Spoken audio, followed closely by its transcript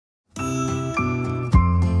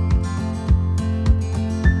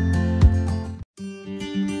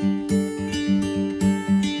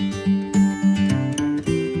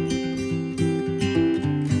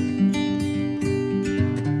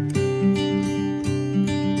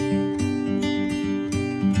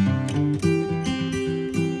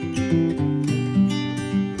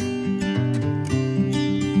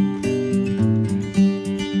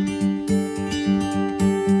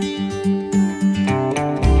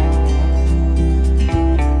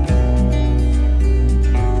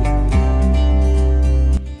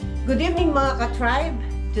tribe.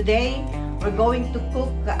 Today, we're going to cook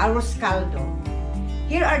arroz caldo.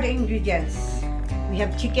 Here are the ingredients. We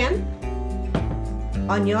have chicken,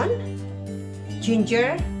 onion,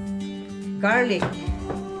 ginger, garlic,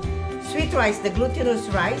 sweet rice, the glutinous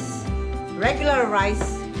rice, regular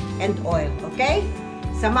rice, and oil. Okay?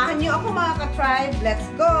 Samahan niyo ako mga ka-tribe. Let's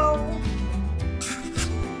go!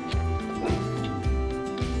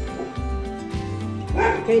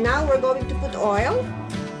 Okay, now we're going to put oil.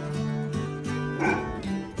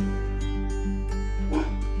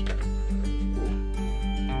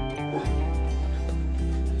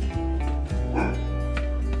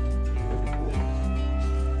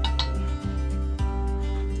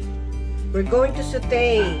 We're going to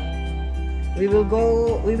saute. We will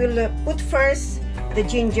put first the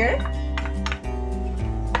ginger.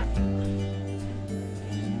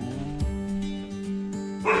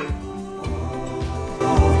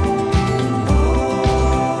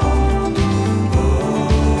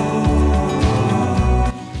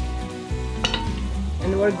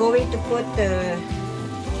 And we're going to put the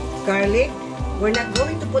garlic. We're not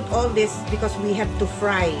going to put all this because we have to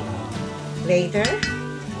fry later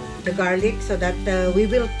the garlic, so that we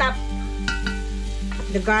will tap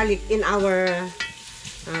the garlic in our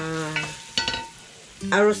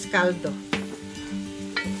arroz caldo.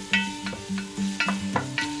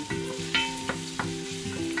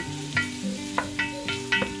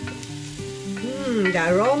 The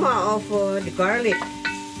aroma of the garlic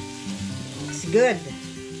is good.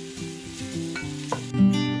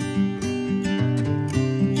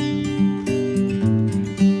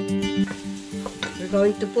 We're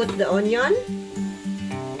going to put the onion.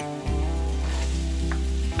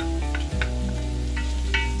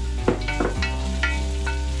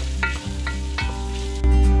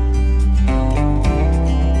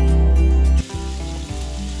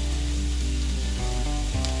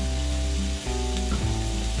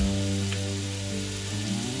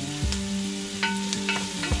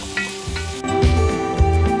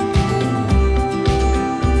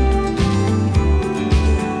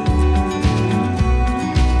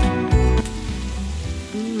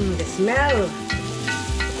 Smell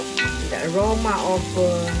the aroma of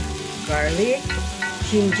garlic,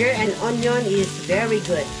 ginger, and onion is very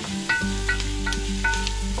good.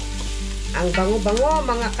 Ang bango-bango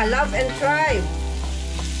mga ka-love and tribe.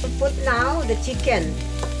 We'll put now the chicken.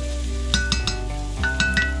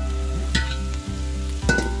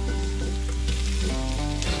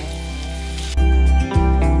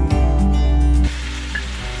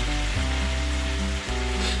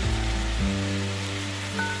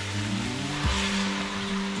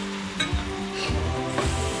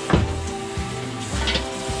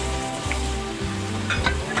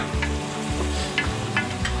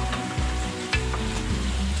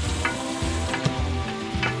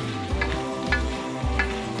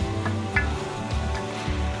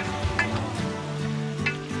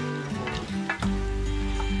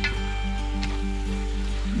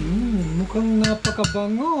 Mukhang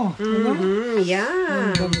napakabango.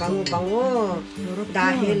 Yeah, bango-bango.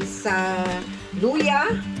 Dahil sa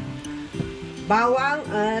luya, bawang,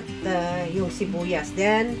 at yung sibuyas.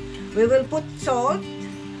 Then, we will put salt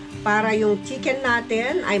para yung chicken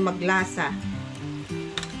natin ay maglasa.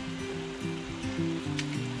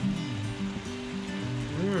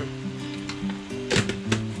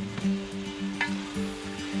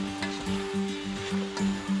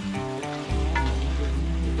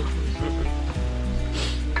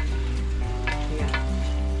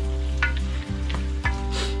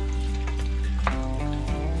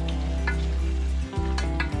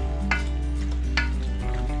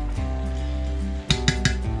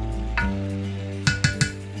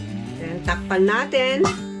 Takpan natin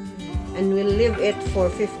and we'll leave it for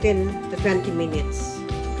 15 to 20 minutes.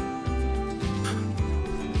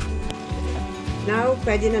 Now,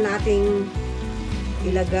 pwede na nating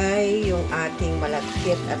ilagay yung ating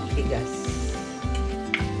malagkit at bigas.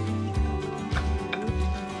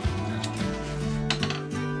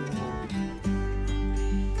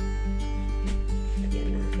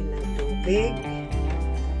 Lagyan natin ng tubig.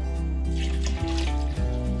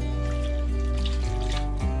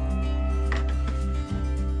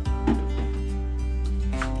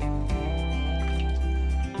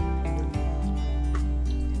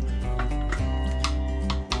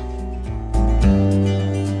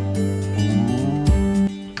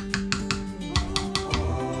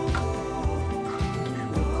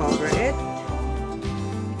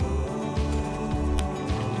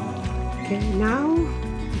 Okay, now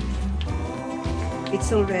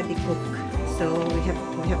it's already cooked. So we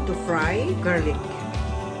have to fry garlic.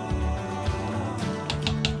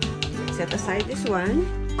 Let's set aside this one.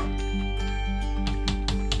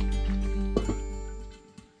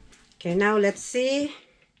 Okay, now let's see.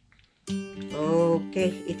 Okay,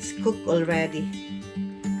 it's cooked already.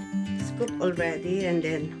 It's cooked already, and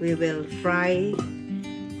then we will fry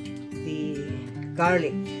the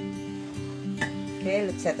garlic. Okay,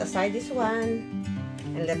 let's set aside this one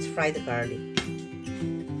and let's fry the garlic.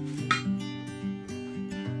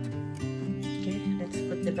 Okay, let's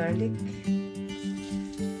put the garlic.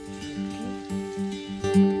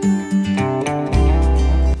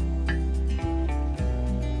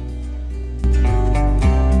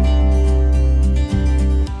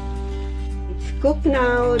 It's cooked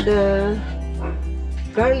now, the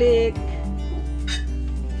garlic.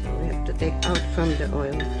 So we have to take out from the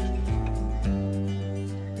oil.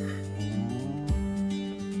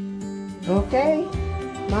 Okay,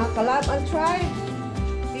 mga kalab and tribe,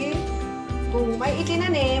 see, kung may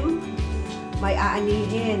itinanim, may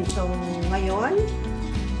aanihin. So, ngayon,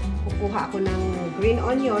 kukuha ako ng green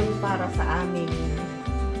onion para sa aming.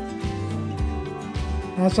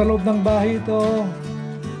 Nasa loob ng bahay ito,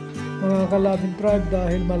 mga kalab and tribe,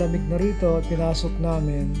 dahil malamig na rito at pinasok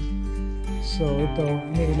namin. So, ito,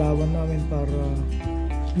 iniilawan namin para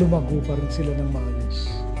lumago pa rin sila ng maayos.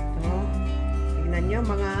 Ito, tignan nyo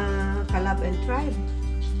mga kalab and tribe.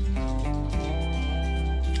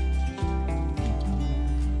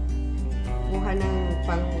 Kuha ng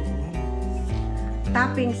pang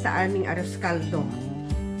topping sa aming arroz caldo.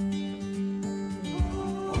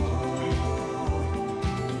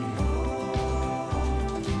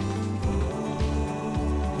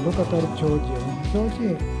 Look at our Joji.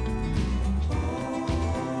 Joji.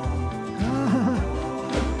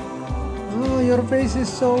 Oh, your face is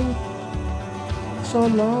so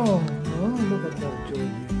long. Oh, look at that Joji,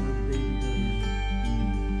 our baby girl.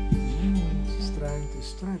 She's trying to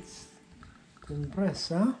stretch, compress,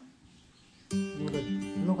 huh?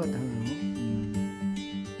 Look at her.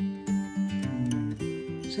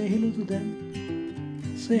 Say hello to them.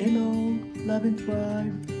 Say hello, love and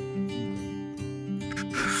tribe.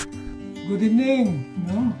 Good evening.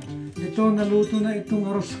 No? Ito, naluto na itong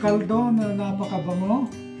arroz caldo na napakabango.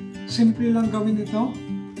 Simple lang gawin ito.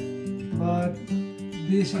 But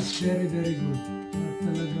this is very, very good.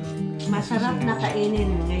 Talagang masarap na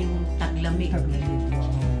kainin ngayong taglamig. Taglamig.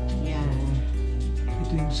 Yan.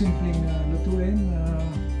 Ito yung simpleng lutuin na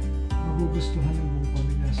magugustuhan ng buong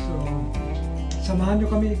pamilya. So, samahan nyo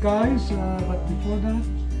kami guys. But before that,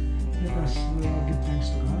 let us give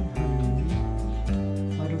thanks to God. Hallelujah.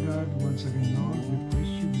 Father God, once again, Lord, we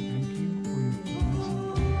praise you, we thank you for your goodness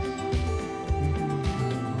and grace. Thank you, Lord God,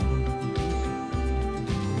 for all the good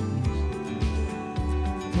things that you have done.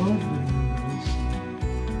 Lord, we remember this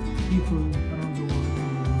people around the world who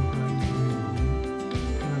are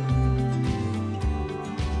trying to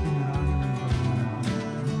pinaraanan ng pagmamahal.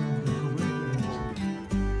 The provider himself.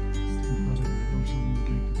 And Father God, also we would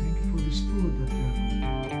like to thank you for this food that we have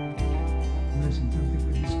prepared. Bless and thank you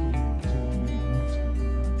for this food.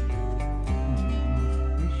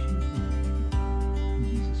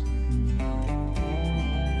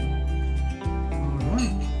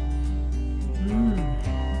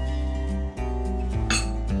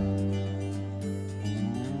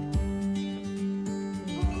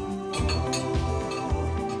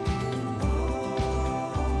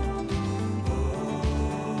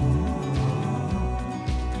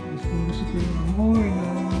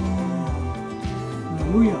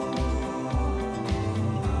 Luya.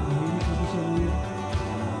 Mahilig ako sa luya.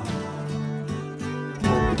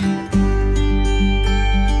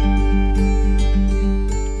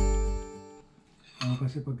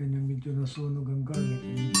 Kasi pag ganyan medyo nasunog ang garlic,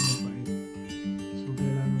 ay medyo mapait. So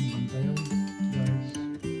kailangan bantayan, guys.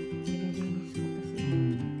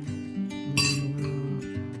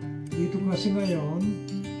 Dito kasi ngayon,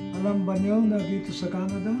 alam ba niyo na dito sa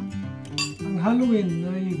Canada, ang Halloween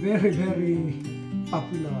ay very, very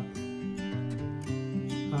popular.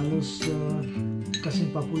 Halos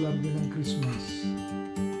kasing popular din ang Christmas.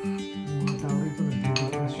 Ang mga tao rito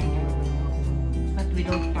nag-dekorasyon talaga ng mga kumandong. But we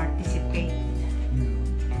don't participate. Yeah,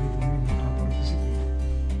 hindi kami nakaparticipate.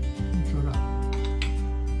 Ang sarap.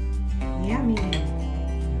 Yummy.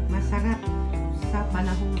 Masarap sa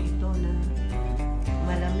panahon ito na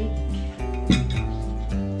malamig.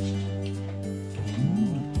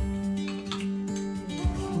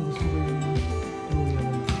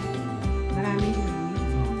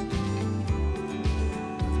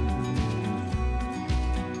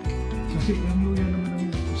 Kasi ang luya naman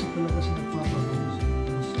ang gusto talaga sa nagpapabango sa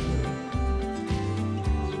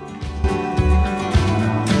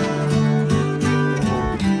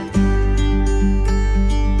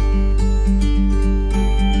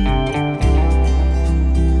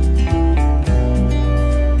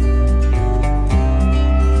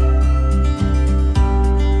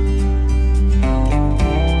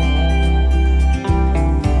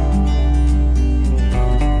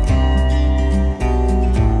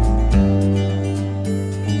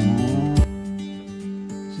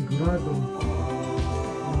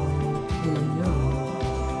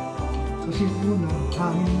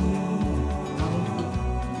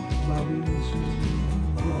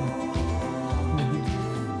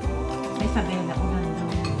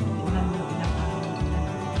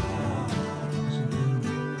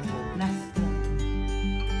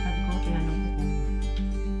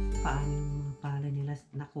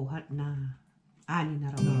ani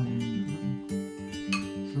na raw.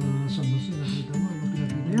 Sa muso, nakita mo, yung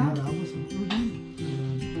pinakita niya, haramos.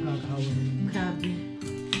 Grabe.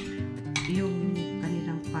 Yung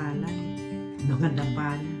kanilang palay,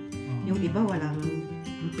 nakadapa na. Yung iba walang,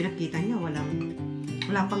 yung pinakita niya wala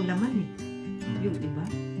pang laman eh. Yung iba.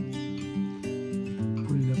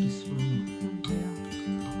 Kulapis pa.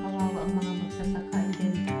 Kawawa ang mga magsasaka and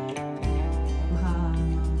then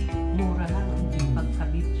mura lang ang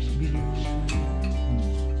pagkabili.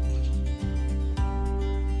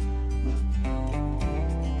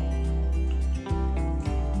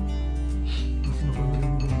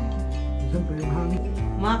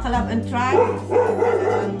 Mga kalab and tribe,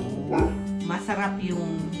 talagang masarap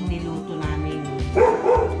yung niluto namin.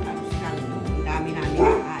 Ang dami namin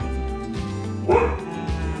nakain.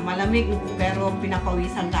 Malamig pero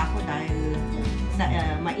pinapawisan na ako dahil sa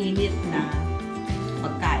mainit na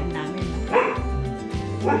pagkain namin.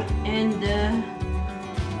 And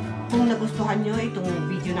kung nagustuhan nyo itong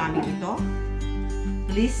video namin ito,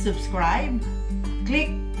 please subscribe,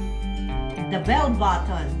 click the bell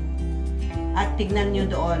button. At tignan nyo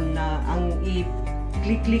doon na ang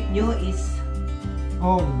i-click nyo is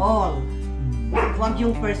all. Huwag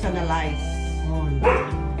yung personalize. All.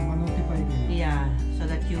 Ma-notify kayo. Yeah, so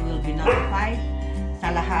that you will be notified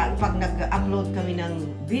sa lahat. Pag nag-upload kami ng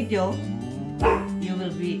video, you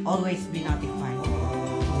will always be notified.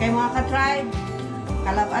 Okay mga ka-tribe,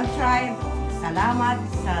 Kalab-an Tribe, salamat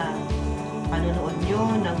sa panonood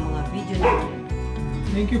nyo ng mga video namin.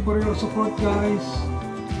 Thank you for your support, guys.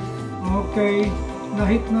 Okay,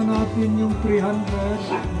 na-hit na natin yung 300,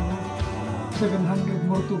 700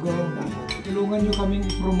 more to go. Tulungan nyo kaming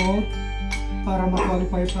i-promote para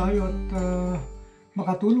ma-qualify tayo at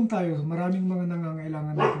makatulong tayo. Maraming mga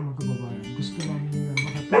nangangailangan natin mga kababayan. Gusto namin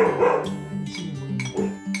makatulong.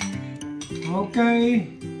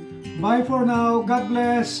 Okay, bye for now. God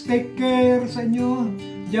bless. Take care sa inyo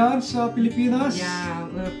dyan sa Pilipinas. Yeah,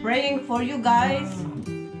 we're praying for you guys.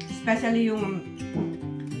 Especially yung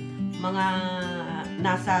mga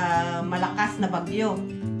nasa malakas na bagyo.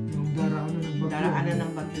 Yung daraanan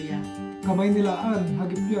ng bagyo. Yan. Kamay nilaan,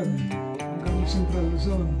 hagip yan. Hanggang Central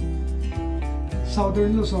Luzon.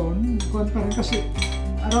 Southern Luzon, kuwan pa rin kasi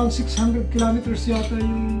around 600 kilometers yata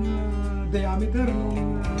yung diameter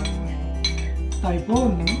ng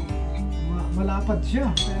typhoon. No? Malapad siya,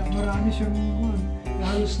 kaya marami siyang kuwan.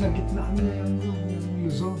 Halos na gitnaan niya yung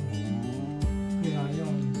Luzon. Kaya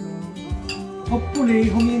yun. Hopefully,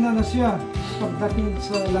 humina na siya pagdating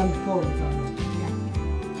sa landfall.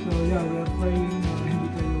 So yeah, we are praying na hindi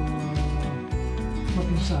kayo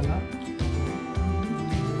mapinsala.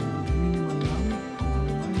 Minimal lang.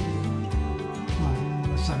 Maraming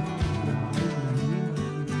mga sana.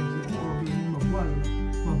 Hindi magwal.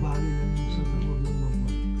 Mabali lang sa loob ng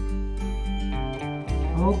magwal.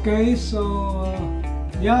 Okay, so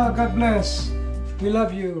yeah, God bless. We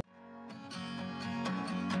love you.